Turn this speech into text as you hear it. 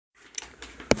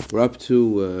We're up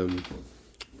to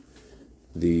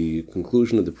the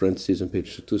conclusion of the parentheses on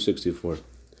page 264.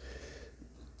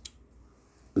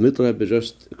 The Mittler Rebbe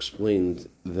just explained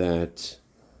that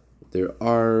there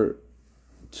are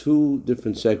two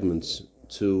different segments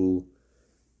to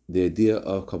the idea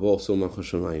of Kabbalah Sulman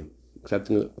Chashamayim,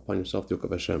 accepting upon yourself the yoke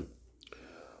of Hashem.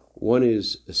 One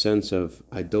is a sense of,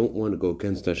 I don't want to go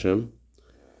against Hashem,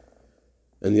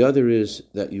 and the other is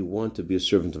that you want to be a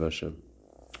servant of Hashem.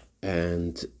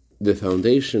 And the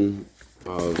foundation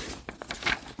of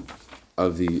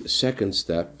the second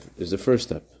step is the first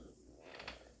step.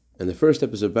 And the first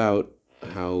step is about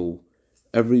how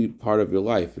every part of your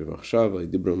life, your machshava,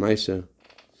 dibra, ma'aseh,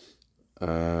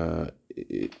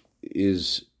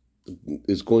 is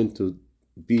going to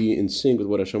be in sync with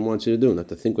what Hashem wants you to do, not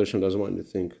to think what Hashem doesn't want you to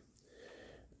think.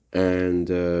 And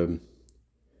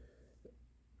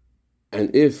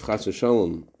if chas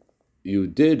v'shalom you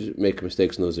did make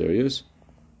mistakes in those areas,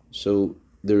 so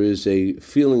there is a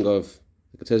feeling of,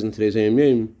 like it says in today's Ayam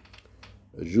Yom,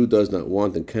 a Jew does not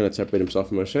want and cannot separate himself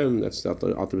from Hashem. That's what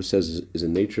the author says is the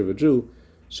nature of a Jew.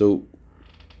 So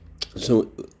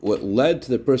what led to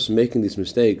the person making these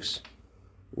mistakes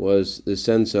was the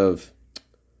sense of,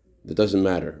 it doesn't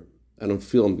matter. I don't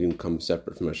feel I'm become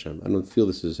separate from Hashem. I don't feel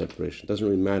this is a separation. It doesn't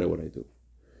really matter what I do.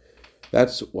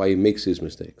 That's why he makes these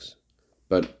mistakes.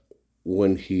 But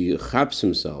when he chaps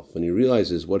himself, when he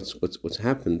realizes what's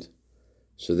happened,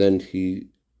 so then he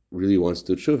really wants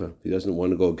to do tshuva. He doesn't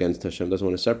want to go against Hashem, doesn't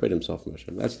want to separate himself from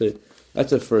Hashem. That's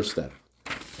the first step.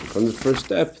 And from the first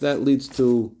step, that leads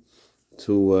to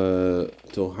a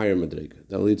higher madriga.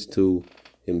 That leads to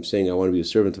him saying, I want to be a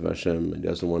servant of Hashem, and he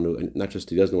doesn't want to, and not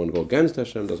just he doesn't want to go against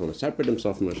Hashem, doesn't want to separate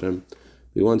himself from Hashem, but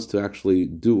he wants to actually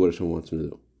do what Hashem wants him to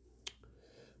do.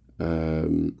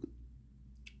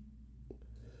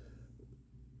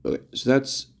 Okay, so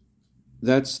that's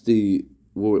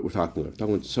what we're talking about. We're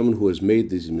talking about someone who has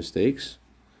made these mistakes,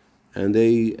 and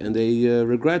they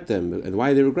regret them. And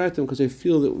why they regret them? Because they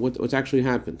feel that what's actually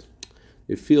happened.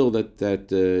 They feel that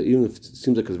even if it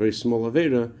seems like it's a very small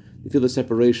avera, they feel the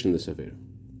separation in this avera.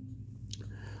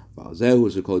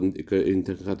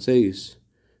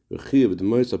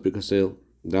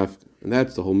 And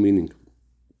that's the whole meaning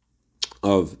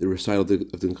of the recital of the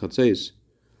Chatzeis,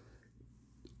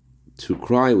 to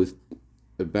cry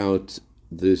about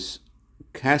this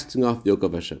casting off the yoke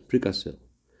of Hashem, prikasel.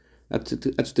 That's what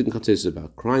the Chatzeis is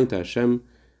about, crying to Hashem,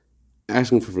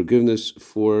 asking for forgiveness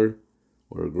for,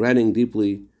 or regretting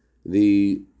deeply,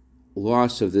 the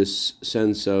loss of this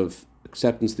sense of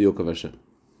acceptance of the yoke of Hashem.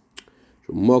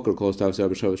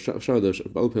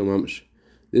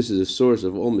 This is a source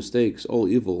of all mistakes, all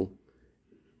evil,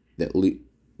 that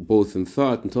both in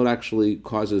thought until it actually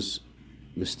causes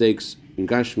mistakes in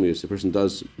Gashmius. The person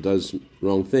does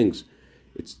wrong things.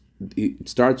 It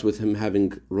starts with him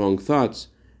having wrong thoughts,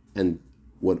 and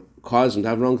what causes him to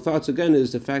have wrong thoughts again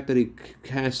is the fact that he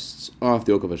casts off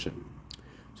the yoke of Hashem.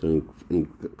 So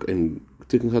in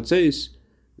Tikkun Chatzeis,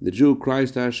 the Jew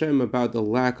cries to Hashem about the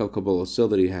lack of Kabbalah Sil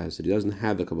that he has, that he doesn't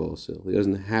have the Kabbalah Sil. He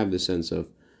doesn't have the sense of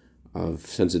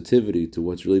sensitivity to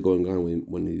what's really going on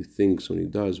when he thinks, when he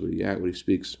does, when he acts, when he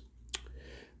speaks.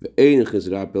 Actually,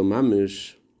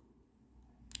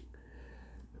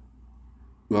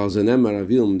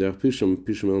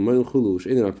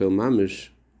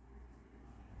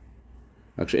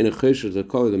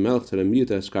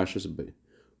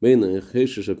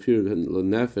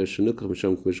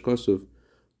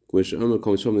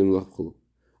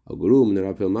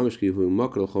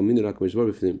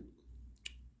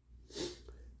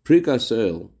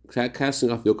 Prikasel,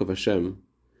 casting off the yoke of Hashem,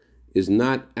 is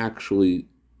not actually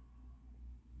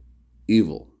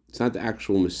evil. It's not the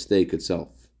actual mistake itself.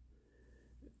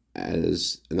 And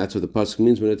that's what the pasuk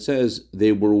means when it says,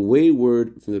 they were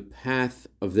wayward from the path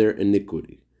of their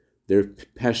iniquity, their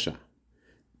pesha.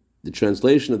 The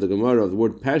translation of the Gemara of the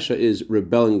word pesha is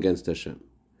rebelling against Hashem.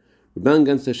 Rebelling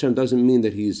against Hashem doesn't mean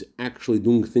that he's actually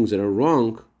doing things that are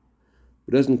wrong,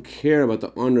 but doesn't care about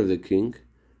the honor of the king,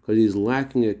 because he's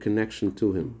lacking a connection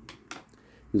to him.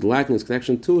 He's lacking his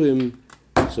connection to him,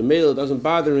 so Mela doesn't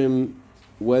bother him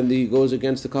when he goes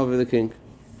against the cover of the king.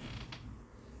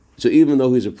 So even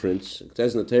though he's a prince, it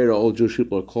says in the Torah, all Jewish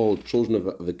people are called children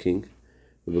of the king,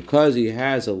 but because he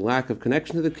has a lack of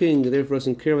connection to the king, therefore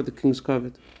doesn't care about the king's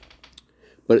covet.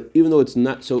 But even though it's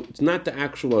not the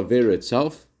actual Avera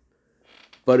itself,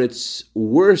 but it's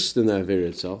worse than the Avera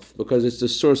itself, because it's the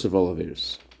source of all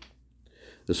Averas.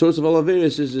 The source of all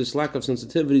Averas is this lack of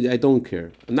sensitivity. I don't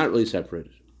care. I'm not really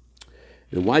separated.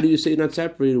 And why do you say you're not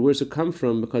separated? Where does it come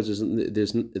from? Because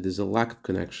there's a lack of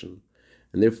connection.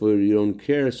 And therefore you don't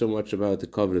care so much about the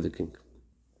covet of the king.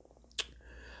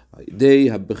 They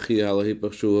have bechia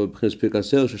alahipach shu b'chins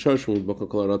pikasel shesharshum b'kol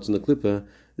kol aratz in the klipa.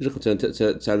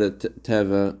 Zichat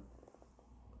teva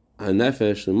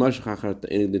hanefesh l'mashach achar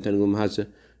enig d'tengum hazeh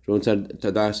shon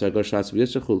tadas agashatz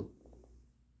v'yitzachul.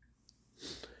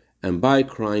 And by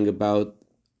crying about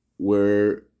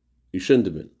where you shouldn't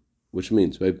have been, which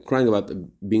means by crying about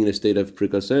being in a state of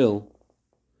prikasel,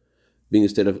 being in a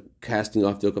state of casting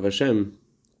off the yoke of Hashem,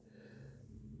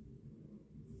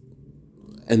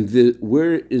 and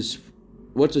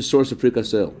what's the source of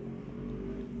prikasel?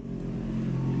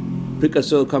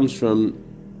 Prikasel comes from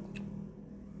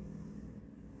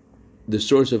the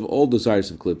source of all desires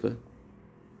of klippa.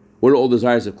 Where do all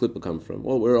desires of klippa come from?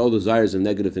 Well, where all desires of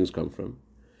negative things come from?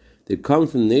 They come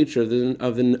from the nature of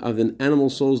an animal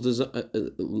soul's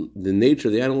the nature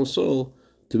of the animal soul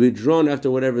to be drawn after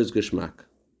whatever is geshmak,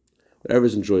 whatever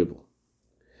is enjoyable.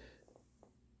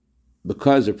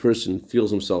 Because a person feels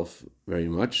himself very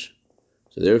much,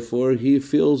 so therefore he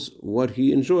feels what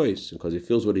he enjoys. Because he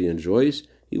feels what he enjoys,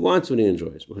 he wants what he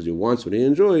enjoys. Because he wants what he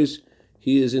enjoys,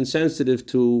 he is insensitive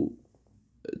to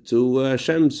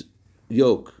Hashem's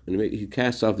yoke, and he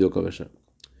casts off the yoke of Hashem.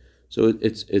 So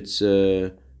it's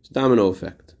a domino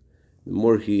effect. The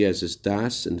more he has his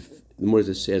das, and the more he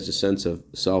has a sense of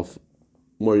self,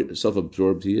 the more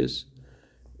self-absorbed he is,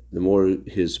 the more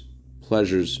his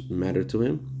pleasures matter to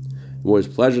him. The more his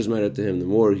pleasures matter to him, the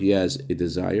more he has a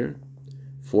desire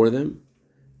for them,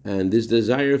 and this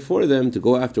desire for them to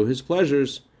go after his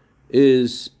pleasures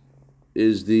is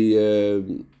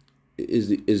the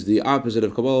opposite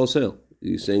of Kabbalah Sale.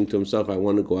 He's saying to himself, "I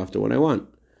want to go after what I want."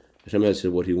 Hashem has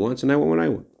said what He wants, and I want what I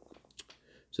want.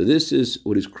 So this is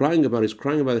what he's crying about. He's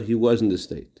crying about that he was in this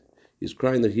state. He's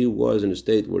crying that he was in a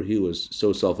state where he was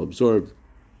so self-absorbed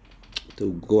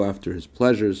to go after his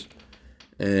pleasures,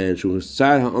 and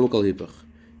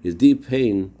his deep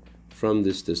pain from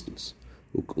this distance.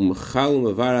 He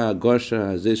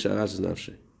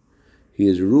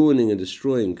is ruining and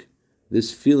destroying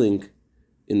this feeling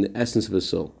in the essence of his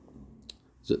soul.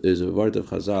 So there's a word of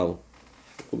Chazal,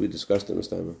 will be discussed in this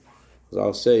time.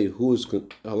 I'll say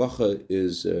halacha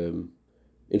is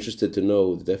interested to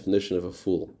know the definition of a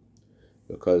fool,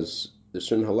 because there's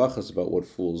certain halachas about what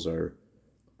fools are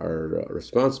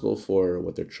responsible for,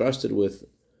 what they're trusted with.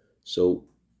 So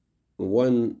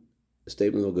one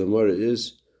statement of Gemara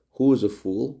is, who is a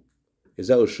fool? Is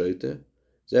that a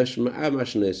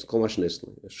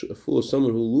fool is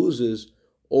someone who loses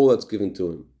all that's given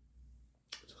to him.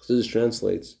 So this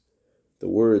translates the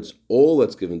words all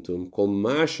that's given to him,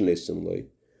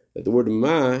 that the word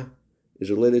ma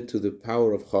is related to the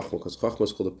power of Chachma, because Chachma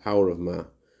is called the power of ma.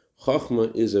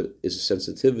 Chachma is a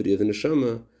sensitivity of the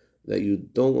neshama that you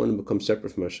don't want to become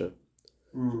separate from Hashem.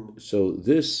 So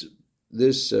this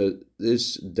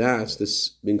das, this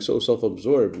being so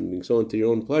self-absorbed and being so into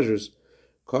your own pleasures,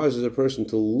 causes a person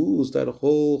to lose that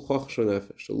whole chachsha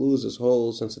nefesh, to lose this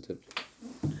whole sensitivity,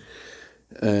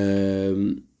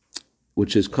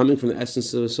 which is coming from the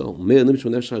essence of the soul.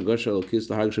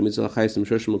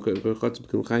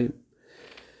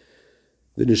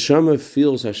 The neshama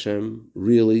feels Hashem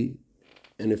really,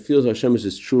 and it feels Hashem is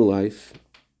its true life.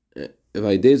 Feel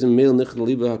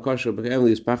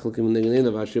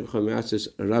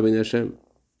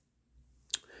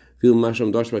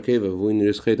masham dash bakeva when you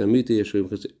risk amiti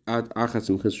yeshu at achas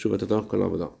im khis shuvat atach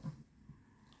kalavada.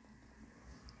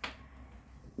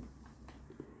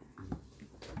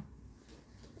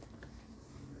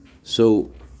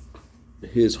 So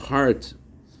his heart,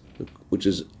 which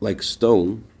is like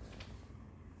stone,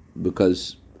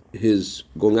 because his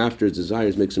going after his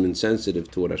desires makes him insensitive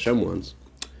to what Hashem wants.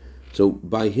 So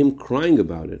by him crying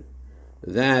about it,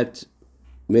 that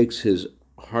makes his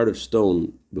heart of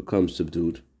stone become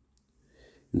subdued,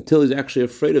 until he's actually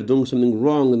afraid of doing something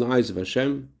wrong in the eyes of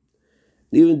Hashem,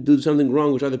 and even do something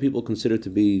wrong which other people consider to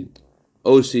be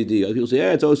OCD. Other people say,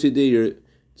 "Yeah, it's OCD.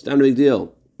 It's not a big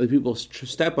deal." Other people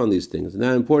step on these things; they're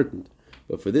not important.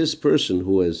 But for this person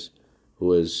who has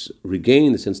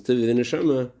regained the sensitivity of the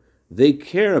neshama, they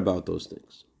care about those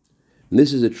things. And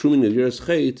this is a true meaning of Yiras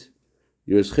Chet.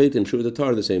 Yiras Chet and Shuvat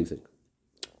Atar are the same thing.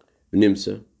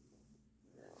 V'nimsa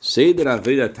Seder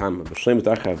Aveda Tama B'Shem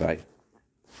T'Ach Havai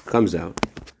comes out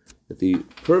that the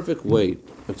perfect way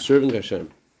of serving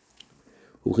Hashem,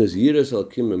 who has Yiras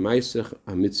Alkim Me'Maisech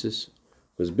Amitzis,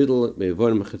 who has Bidl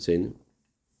Me'Evor Mechatzenu,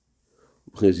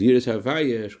 who has Yiras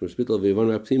Havai, who has Bidl Me'Evor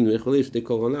Me'Aptim Me'Cholish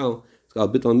Dekol Vanal, it's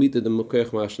called Bidl Mita the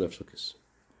Mekoyach Ma'ash Nefshakis.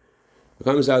 It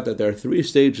comes out that there are three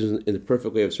stages in the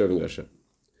perfect way of serving Hashem,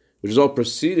 which is all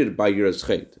preceded by Yiras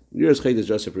Chet. Yiras Chet is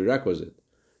just a prerequisite.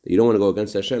 That you don't want to go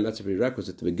against Hashem, that's a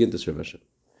prerequisite to begin to serve Hashem.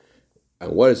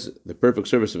 And what is the perfect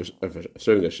service of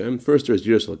serving Hashem? First, there is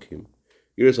Yiras Lakim.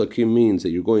 Yiras Lakim means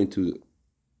that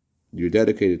you're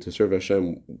dedicated to serve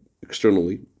Hashem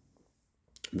externally.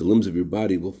 The limbs of your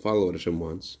body will follow what Hashem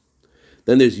wants.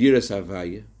 Then there's Yiras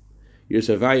Havaya.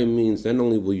 Yiras Havaya means not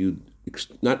only will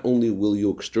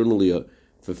you externally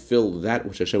fulfill that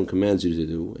which Hashem commands you to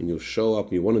do, and you'll show up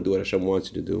and you want to do what Hashem wants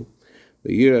you to do,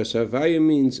 but Yiras Havaya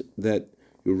means that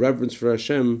your reverence for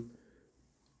Hashem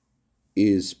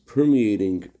is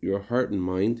permeating your heart and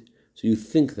mind, so you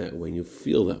think that way and you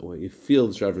feel that way. You feel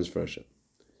this reverence for Hashem.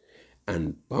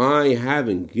 And by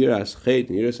having Yiras Chet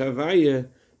and Yiras Havaya,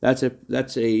 that's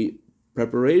a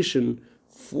preparation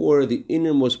for the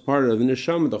innermost part of the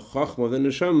neshama, the chachma of the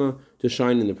neshama, to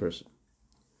shine in the person.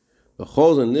 The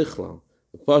chol and nichlal,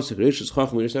 the pasuk rishus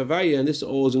chachma Yiras Havaya, and this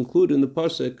all is included in the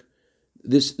pasuk.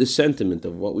 This sentiment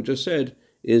of what we just said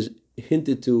is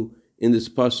hinted to in this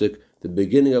pasuk. The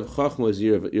beginning of chachma is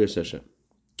Yiras Hashem.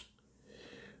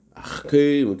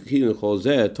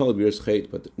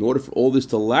 But in order for all this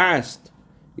to last,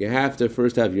 you have to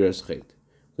first have Yiras Chet.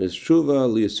 There's tshuva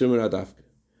liyasumar adafke,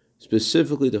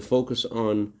 specifically to focus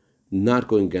on not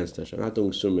going against Hashem, not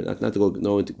doing sumar, not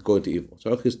to go into evil.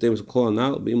 So you have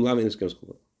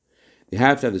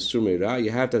to have the sumar ra.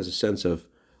 You have to have the sense of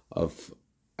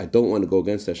I don't want to go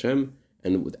against Hashem,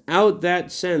 and without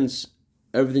that sense,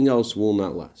 everything else will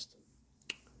not last.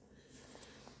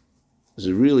 This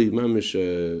is really mamish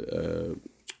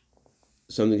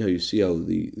something how you see how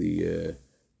the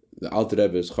Alter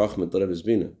Rebbe is chachma, the Rebbe is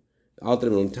bina. The Alter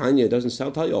Rebbe in Tanya doesn't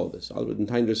tell you all this. Alter Rebbe in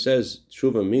Tanya just says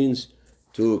tshuva means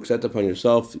to accept upon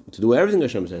yourself to do everything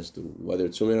Hashem says to, whether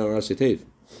it's sumina or asitev.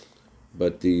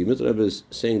 But the Mitzvah Rebbe is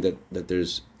saying that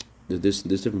there's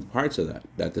different parts of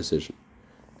that decision,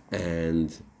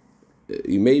 and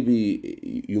you made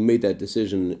that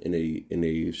decision in a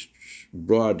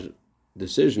broad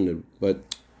decision, but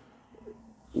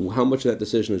how much of that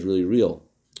decision is really real?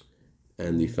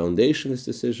 And the foundation of this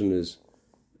decision is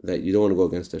that you don't want to go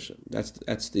against Hashem.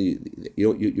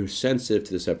 You're sensitive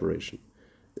to the separation.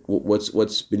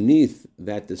 What's beneath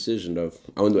that decision of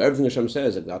I want to do everything Hashem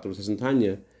says, like the Alter says in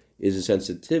Tanya, is a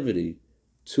sensitivity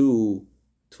to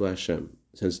Hashem,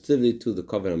 sensitivity to the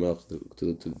Kavod HaMelech,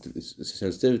 to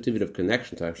sensitivity of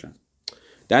connection to Hashem.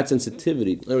 That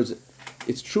sensitivity, in other words,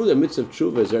 it's true that mitzvah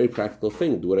tshuva is a very practical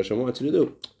thing. Do what Hashem wants you to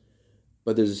do.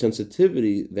 But there's a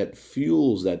sensitivity that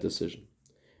fuels that decision.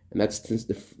 And that's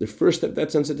the first step.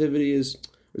 That sensitivity is,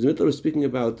 as Mittler was speaking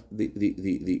about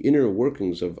the inner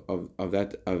workings of the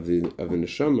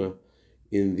neshama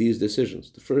in these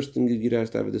decisions. The first thing you have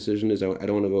to have a decision is I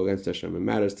don't want to go against Hashem. It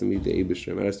matters to me the Eibusher.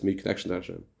 It matters to me connection to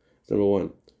Hashem. That's number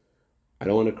one. I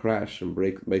don't want to crash and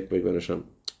break with Hashem.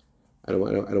 I don't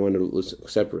want to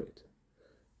separate.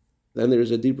 Then there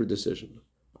is a deeper decision.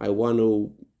 I want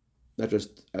to I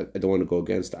don't want to go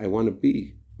against. I want to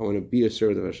be a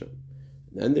servant of Hashem.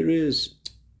 And then there is,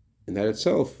 in that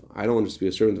itself, I don't want to just be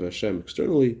a servant of Hashem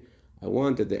externally. I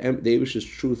want that the Eibusher's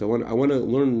truth. I want to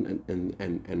learn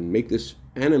and make this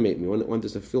animate me. I want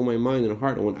this to fill my mind and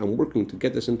heart. I'm working to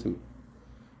get this into me.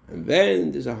 And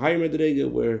then there's a higher madrega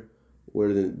where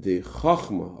the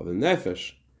chachma of the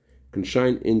nefesh can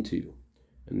shine into you,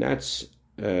 and that's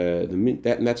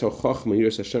that's how chachma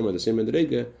Yiras Hashem are the same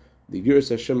madrega. The Yiras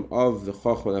Hashem of the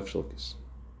chachma nefesh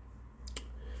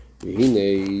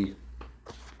V'hinei,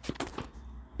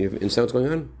 you understand what's going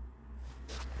on?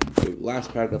 The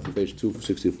last paragraph of page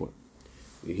 264.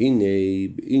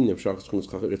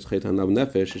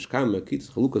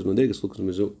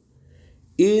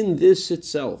 In this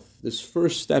itself, this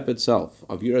first step itself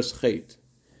of Yiras Chet,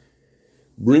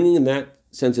 bringing that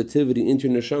sensitivity into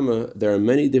your neshama, there are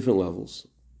many different levels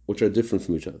which are different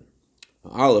from each other.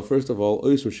 First of all,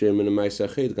 there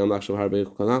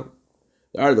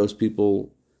are those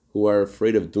people who are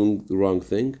afraid of doing the wrong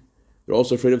thing. They're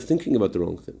also afraid of thinking about the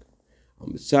wrong thing.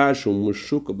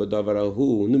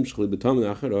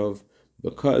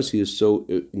 Because he is so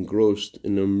engrossed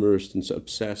and immersed and so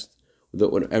obsessed with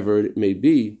whatever it may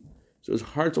be, so his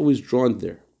heart's always drawn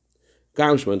there.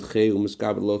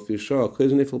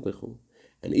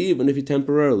 And even if he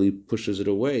temporarily pushes it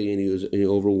away and he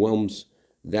overwhelms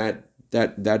that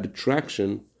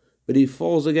attraction, but he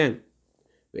falls again.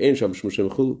 He does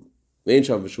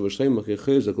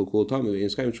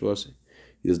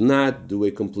not do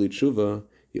a complete tshuva.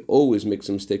 He always makes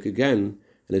a mistake again,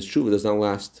 and his tshuva does not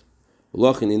last.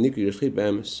 And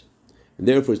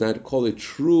therefore, it's not called a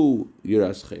true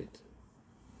Yiras Chet.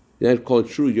 It's not called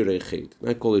true Yirei Chet.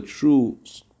 Not called a true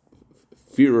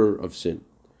fearer of sin.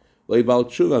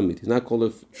 He's not called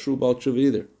a true Baal Tshuva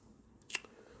either.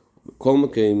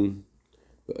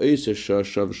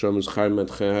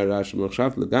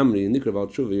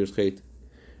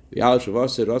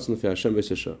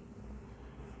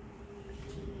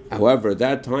 However, at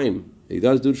that time, he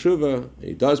does do tshuva,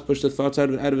 he does push the thoughts out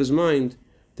of his mind.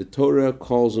 The Torah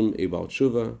calls him a Baal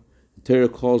Tshuva. The Torah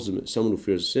calls him someone who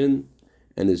fears sin,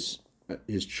 and his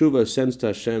tshuva sends to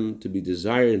Hashem to be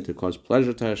desired and to cause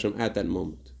pleasure to Hashem at that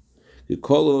moment.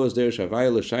 Because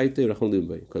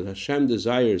Hashem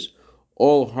desires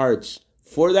all hearts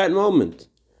for that moment.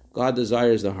 God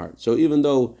desires the heart. So even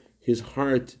though his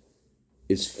heart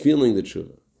is feeling the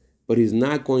tshuva, but he's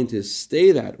not going to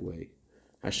stay that way,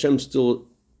 Hashem still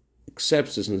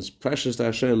accepts this, and it's precious to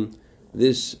Hashem,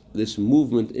 this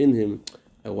movement in him.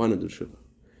 I want to do tshuva.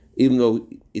 Even though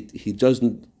he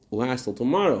doesn't last till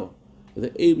tomorrow, the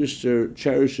Eibishter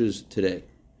cherishes today.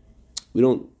 We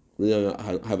don't really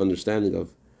have understanding of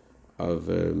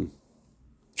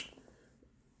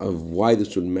why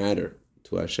this would matter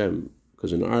to Hashem,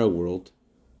 because in our world,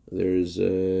 there's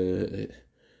you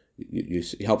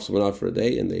help someone out for a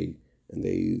day, and they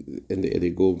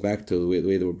go back to the way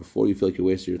they were before. You feel like you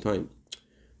wasted your time.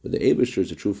 But the Eibishter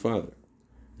is a true father.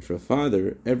 And for a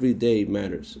father, every day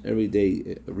matters. Every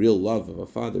day, a real love of a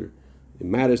father, it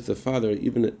matters to the father.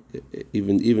 Even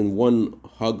one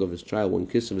hug of his child, one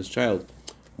kiss of his child,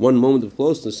 one moment of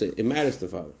closeness, it matters to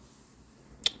the father.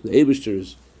 The Eibishter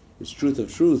is truth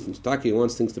of truth, and Staki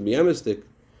wants things to be emistic,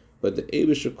 but the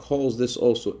Eibishter calls this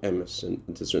also emes, and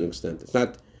to a certain extent. It's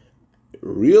not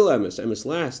real emes. Emes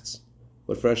lasts.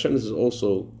 But for Hashem, this is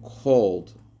also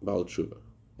called Baal Tshuva,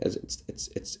 as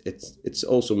it's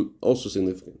also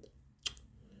significant.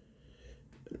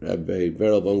 Rabbi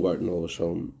Beryl Baumgarten, Olav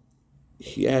Shalom,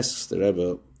 he asks the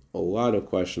Rebbe a lot of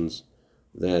questions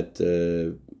that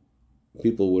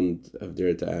people wouldn't have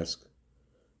dared to ask.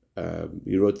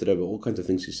 He wrote to the Rebbe all kinds of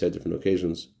things he said different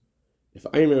occasions. If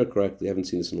I remember correctly, I haven't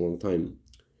seen this in a long time.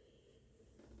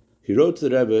 He wrote to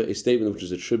the Rebbe a statement which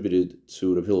is attributed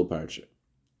to Reb Hillel Parsha.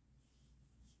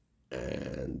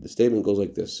 And the statement goes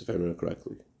like this, if I remember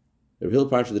correctly. Reb Hillel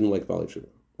Parsha didn't like Baal Tshuva.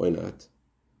 Why not?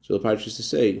 So Reb Parsha used to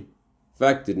say,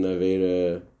 fact didn't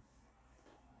Avera,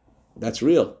 that's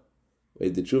real.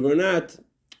 Whether the Tshuva or not,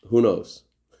 who knows?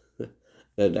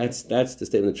 That's the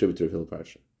statement attributed to Reb Hillel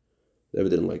Parsha. The Rebbe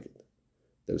didn't like it.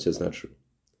 The Rebbe says it's not true.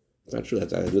 It's not true.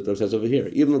 That's what the Rebbe says over here.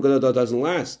 Even the Gadol doesn't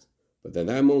last, but at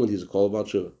that moment he's a call about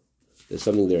Tshuva. There's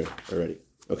something there already.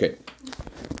 Okay.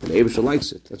 And the Eibishter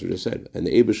likes it. That's what I said. And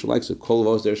the Eibishter likes it. Kol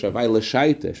vos der shavai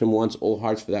l'shaita. Hashem wants all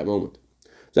hearts for that moment.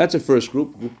 So that's the first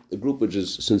group, a group which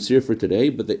is sincere for today.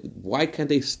 But why can't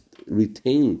they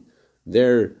retain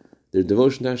their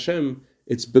devotion to Hashem?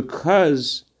 It's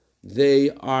because they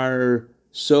are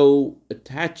so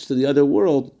attached to the other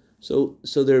world. So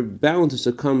they're bound to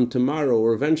succumb tomorrow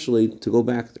or eventually to go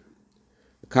back there.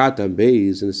 Kata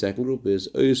Beis in the second group is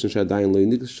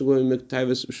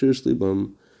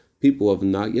people have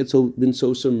not yet been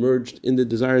so submerged in the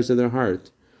desires of their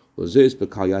heart.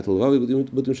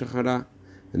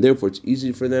 And therefore it's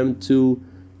easy for them to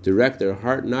direct their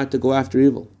heart not to go after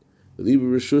evil.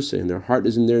 And their heart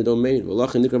is in their domain.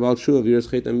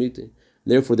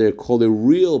 Therefore they're called a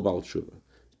real Baal Tshuva.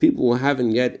 People who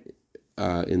haven't yet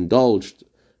indulged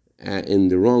in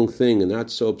the wrong thing and not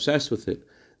so obsessed with it,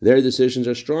 their decisions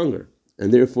are stronger,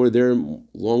 and therefore they're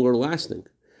longer lasting.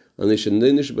 And they should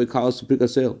be called to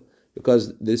prikasil,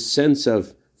 because this sense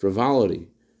of frivolity,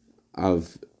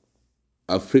 of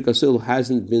prikasil,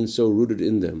 hasn't been so rooted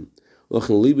in them. And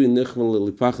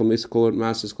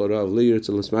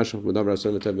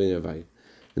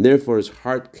therefore his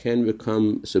heart can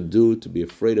become subdued, to be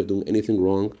afraid of doing anything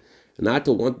wrong, and not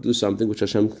to want to do something which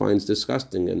Hashem finds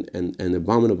disgusting and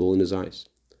abominable in his eyes.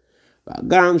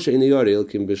 And although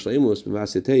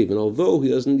he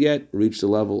doesn't yet reach the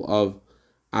level of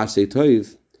Aseh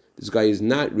Toiv, this guy has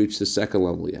not reached the second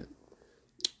level yet.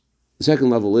 The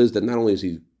second level is that not only does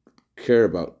he care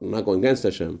about not going against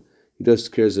Hashem, he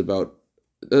just cares about.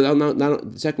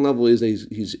 The second level is that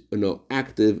he's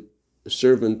active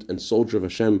servant and soldier of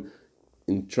Hashem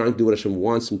in trying to do what Hashem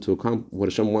wants him to accomplish, what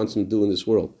Hashem wants him to do in this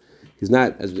world. He's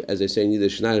not, as they say in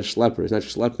Yiddish, he's not a schlepper. He's not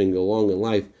schlepping along in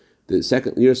life. The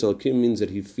second Yiras Elokim means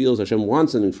that he feels Hashem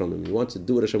wants something from him. He wants to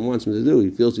do what Hashem wants him to do. He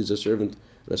feels he's a servant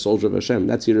and a soldier of Hashem.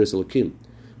 That's Yiras Elokim.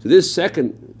 So this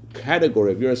second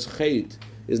category of Yiras Chait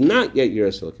is not yet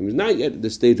Yiras Elokim. He's not yet at the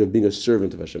stage of being a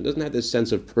servant of Hashem. He doesn't have this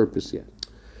sense of purpose yet.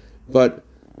 But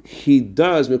he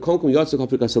does.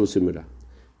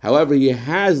 However, he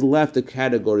has left the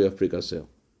category of Prikasel.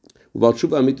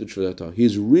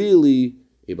 He's really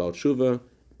a Baal Tshuva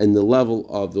and the level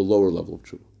of the lower level of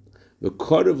Tshuva. The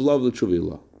Karav love the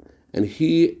Tshuva, and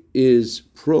he is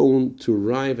prone to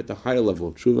arrive at the higher level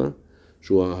of tshuva.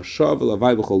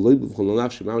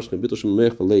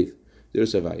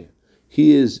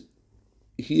 He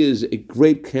is a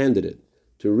great candidate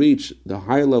to reach the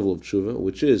higher level of tshuva,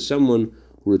 which is someone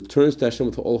who returns to Hashem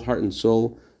with all heart and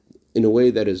soul in a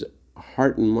way that his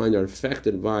heart and mind are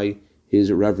affected by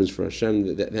his reverence for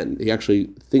Hashem, that he actually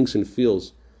thinks and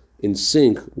feels in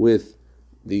sync with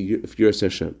the Yiras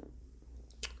Hashem,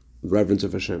 the reverence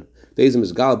of Hashem.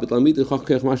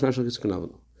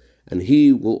 And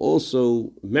he will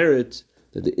also merit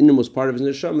that the innermost part of his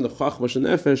neshama, the chachma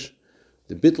nefesh,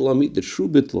 the bittul amit, the true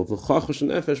bittul of the chachma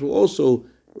nefesh, will also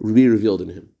be revealed in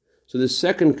him. So the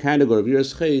second category of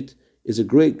Yiras Chet is a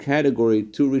great category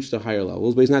to reach the higher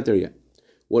levels, but he's not there yet.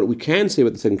 What we can say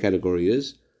about the second category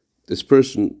is this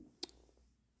person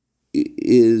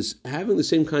is having the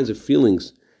same kinds of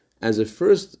feelings as the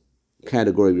first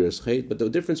category of Yiras Chet, but the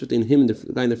difference between him and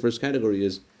the guy in the first category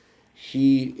is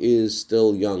he is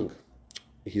still young.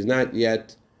 He's not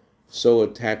yet so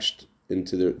attached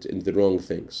into the wrong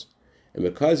things. And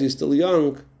because he's still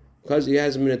young, because he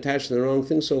hasn't been attached to the wrong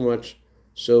things so much,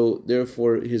 so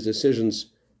therefore his decisions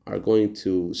are going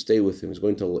to stay with him. He's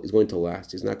going to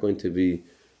last. He's not going to be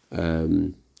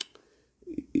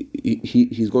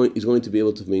he's going to be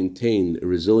able to maintain a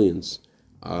resilience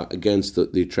against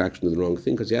the attraction to the wrong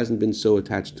thing because he hasn't been so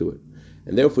attached to it.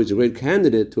 And therefore he's a great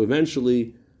candidate to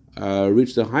eventually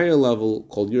reach the higher level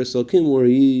called Yiras Elokim, where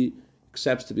he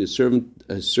accepts to be a servant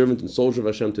and soldier of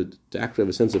Hashem, to actually have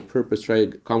a sense of purpose, try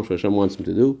to accomplish what Hashem wants him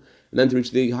to do, and then to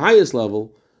reach the highest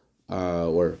level,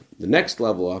 or the next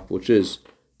level up, which is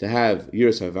to have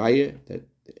Yiras Havaya, that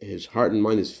his heart and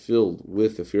mind is filled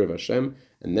with the fear of Hashem,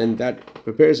 and then that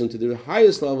prepares him to the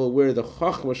highest level where the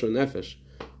Chachma Shel Nefesh,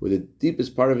 where the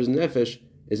deepest part of his Nefesh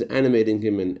is animating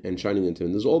him and shining into him.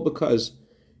 And this is all because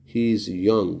he's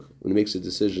young when he makes a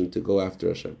decision to go after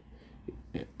Hashem.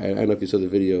 I don't know if you saw the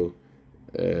video.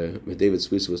 David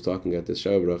Swisa was talking at the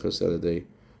Shabbat Brachas the other day.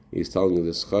 He's telling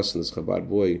this chassan, this Chabad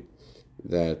boy,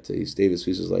 that David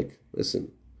Swisa is like,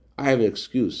 listen, I have an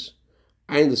excuse.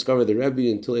 I didn't discover the Rebbe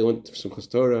until I went to some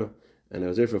Torah, and I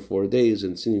was there for 4 days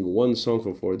and singing one song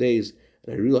for 4 days,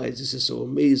 and I realized this is so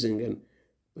amazing.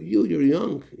 But you're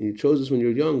young, and you chose this when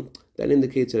you're young. That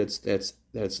indicates that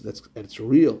it's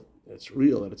real. That's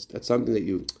real. That's something that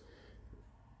you.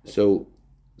 So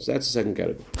that's the second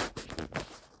category.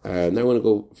 Now I want to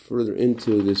go further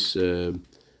into this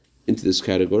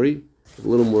category, a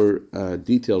little more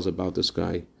details about this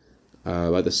guy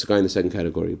in the second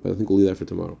category. But I think we'll leave that for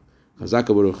tomorrow. Chazak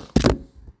Baruch.